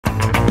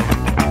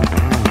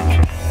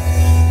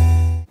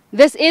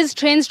This is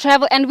Trendz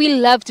Travel, and we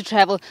love to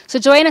travel. So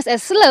join us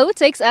as Slow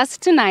takes us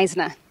to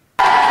Knysna.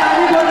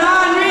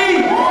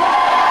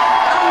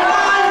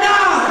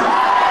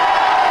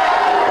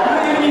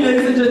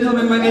 Ladies and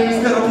gentlemen, my name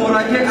is Gras.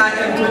 I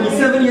am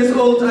 27 years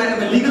old. I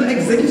am a legal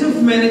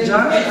executive manager,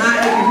 and I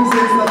am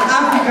representing South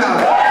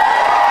Africa.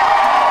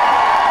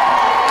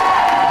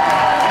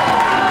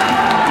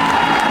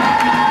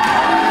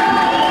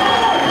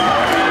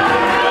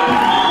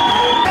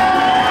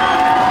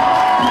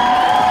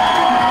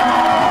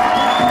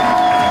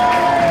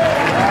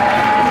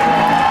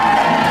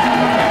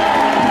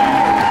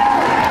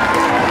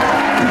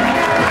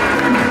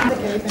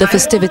 The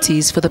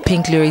festivities for the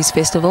Pink Loeries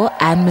Festival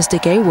and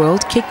Mr. Gay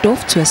World kicked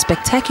off to a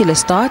spectacular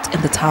start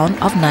in the town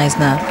of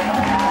Knysna.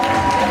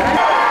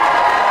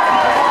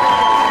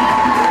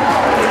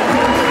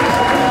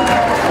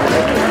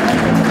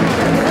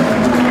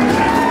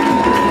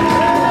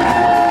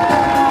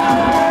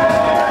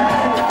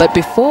 But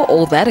before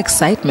all that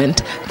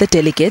excitement, the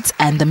delegates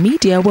and the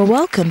media were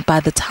welcomed by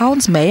the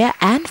town's mayor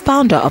and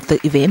founder of the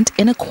event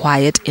in a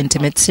quiet,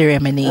 intimate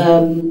ceremony.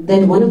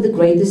 That one of the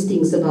greatest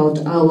things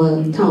about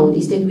our town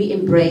is that we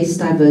embrace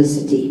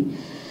diversity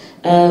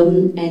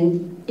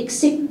and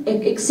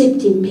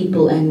accepting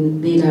people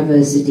and their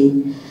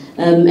diversity.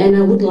 And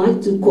I would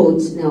like to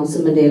quote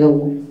Nelson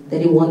Mandela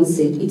that he once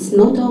said, "It's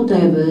not our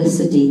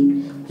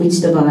diversity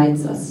which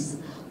divides us,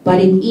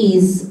 but it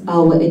is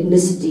our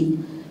ethnicity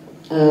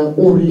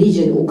or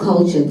religion or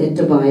culture that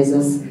divides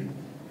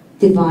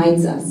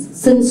us.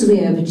 Since we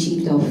have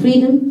achieved our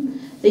freedom,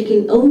 there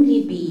can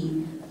only be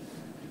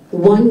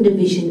one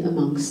division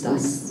amongst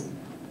us,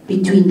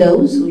 between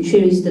those who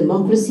cherish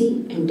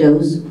democracy and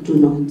those who do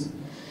not.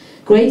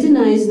 Greater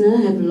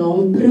Knysna have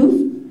long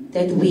proved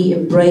that we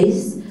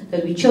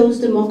chose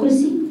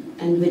democracy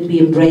and that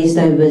we embrace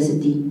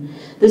diversity.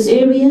 This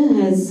area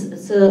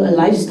has a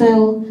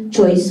lifestyle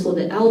choice for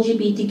the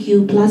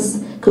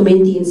LGBTQ+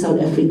 community in South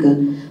Africa.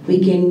 We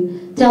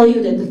can tell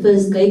you that the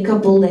first gay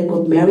couple that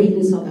got married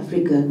in South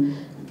Africa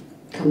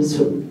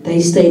they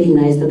stayed in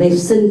Knysna. They've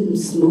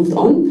since moved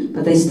on,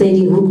 but they stayed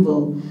in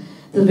Hoekville.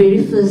 The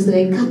very first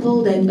gay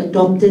couple that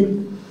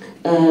adopted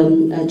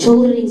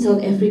children in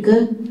South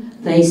Africa,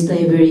 they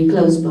stay very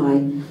close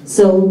by.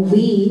 So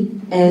we,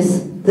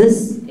 as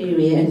this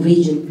area and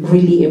region,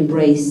 really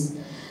embrace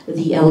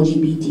the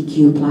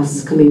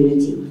LGBTQ+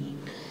 community.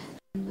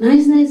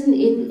 Knysna is an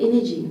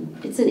energy.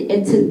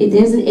 It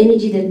has an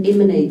energy that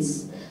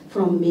emanates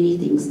from many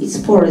things. It's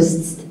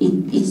forests,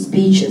 it's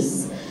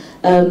beaches.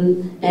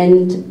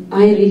 And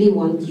I really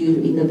want you,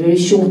 in the very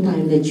short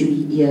time that you're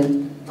here,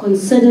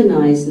 consider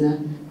Knysna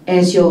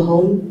as your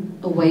home,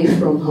 away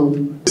from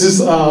home. This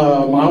is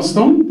a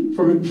milestone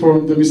from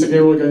the Mr.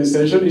 Gay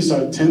organization. It's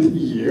our 10th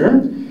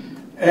year.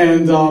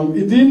 And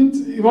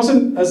it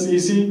wasn't as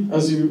easy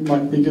as you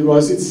might think it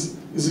was. It's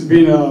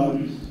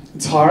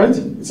hard.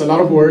 It's a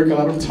lot of work, a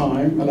lot of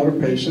time, a lot of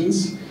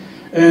patience.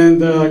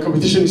 And the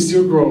competition is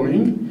still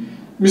growing.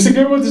 Mr.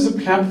 Gay World is a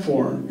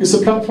platform. It's a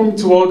platform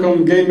to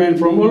welcome gay men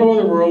from all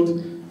over the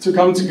world to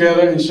come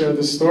together and share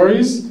their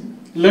stories,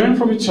 learn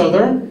from each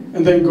other,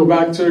 and then go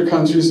back to their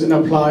countries and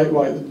apply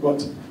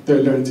what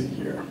they learned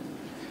here.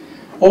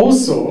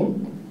 Also,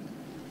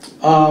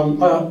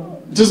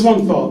 just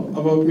one thought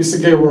about Mr.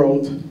 Gay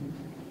World.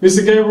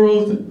 Mr. Gay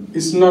World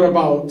is not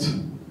about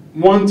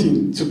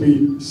wanting to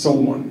be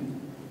someone.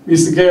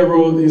 Mr. Gay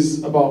World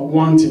is about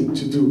wanting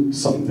to do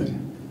something.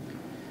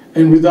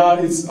 And with that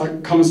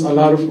comes a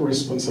lot of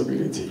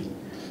responsibility.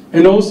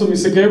 And also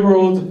Mr. Gay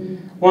World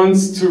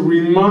wants to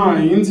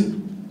remind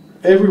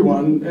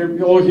everyone,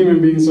 all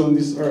human beings on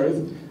this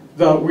earth,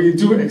 that we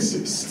do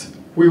exist.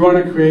 We want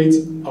to create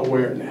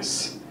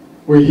awareness.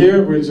 We're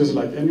here, we're just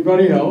like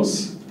anybody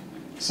else.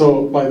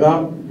 So by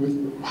that,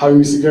 with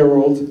having Mr. Gay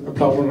World, a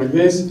platform like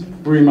this,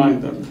 we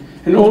remind them.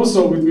 And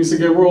also with Mr.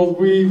 Gay World,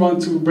 we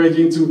want to break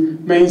into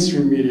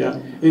mainstream media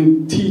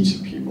and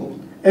teach people,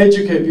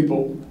 educate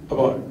people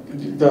about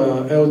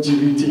the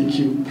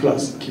LGBTQ+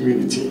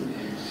 community.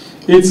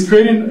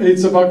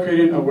 It's about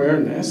creating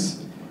awareness,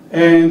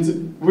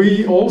 and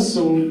we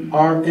also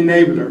are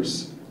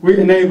enablers. We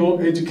enable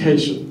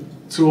education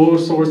to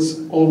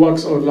all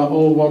walks of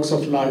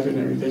life and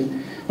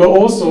everything. But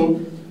also,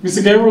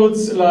 Mr. Gay World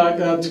is like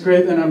to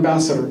create an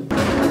ambassador.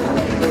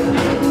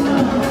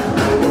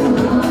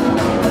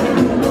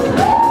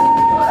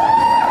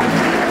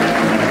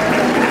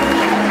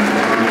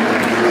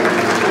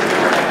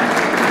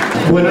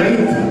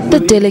 The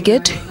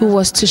delegate who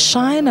was to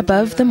shine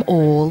above them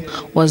all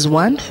was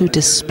one who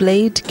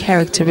displayed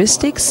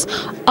characteristics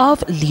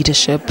of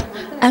leadership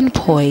and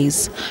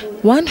poise,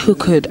 one who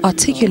could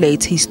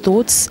articulate his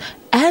thoughts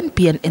and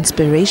be an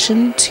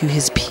inspiration to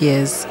his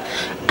peers,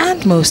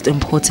 and most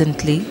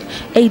importantly,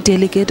 a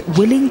delegate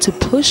willing to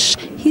push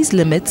his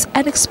limits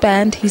and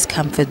expand his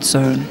comfort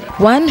zone,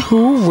 one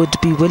who would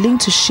be willing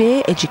to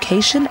share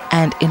education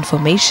and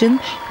information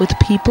with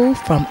people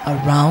from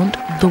around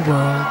the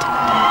world.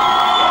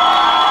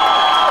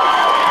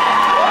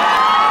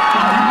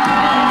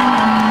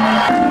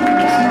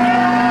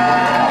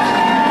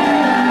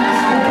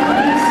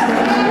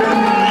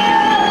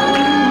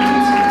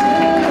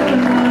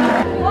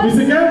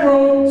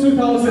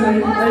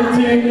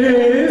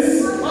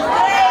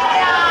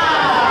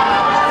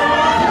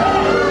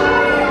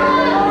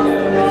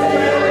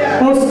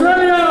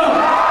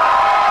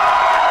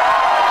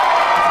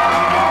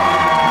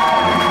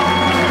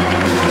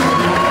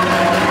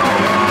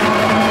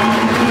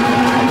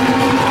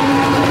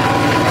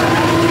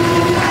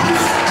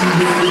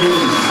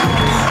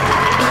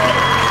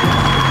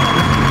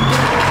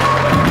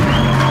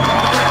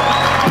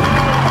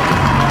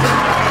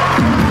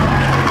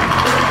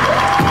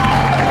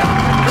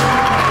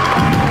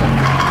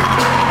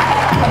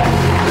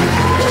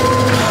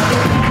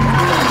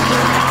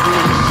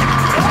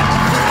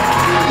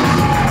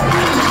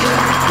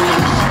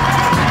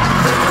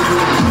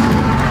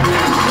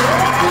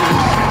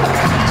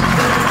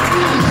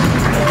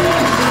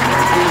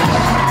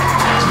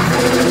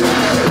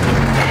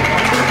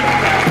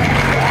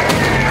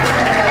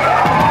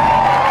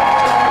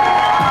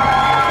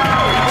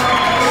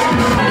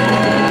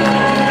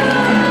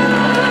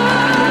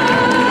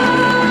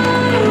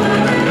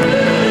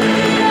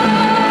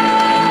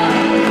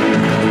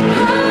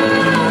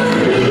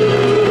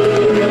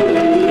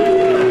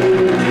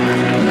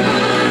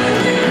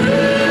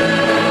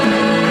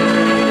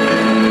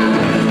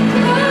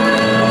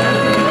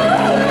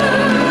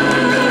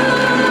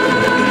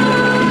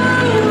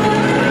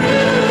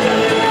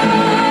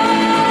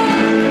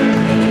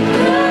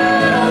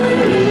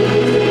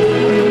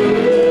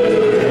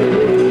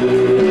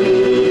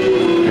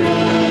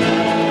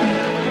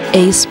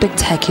 A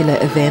spectacular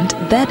event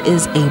that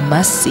is a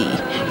must-see.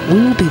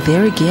 We will be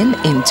there again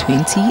in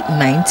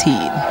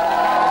 2019.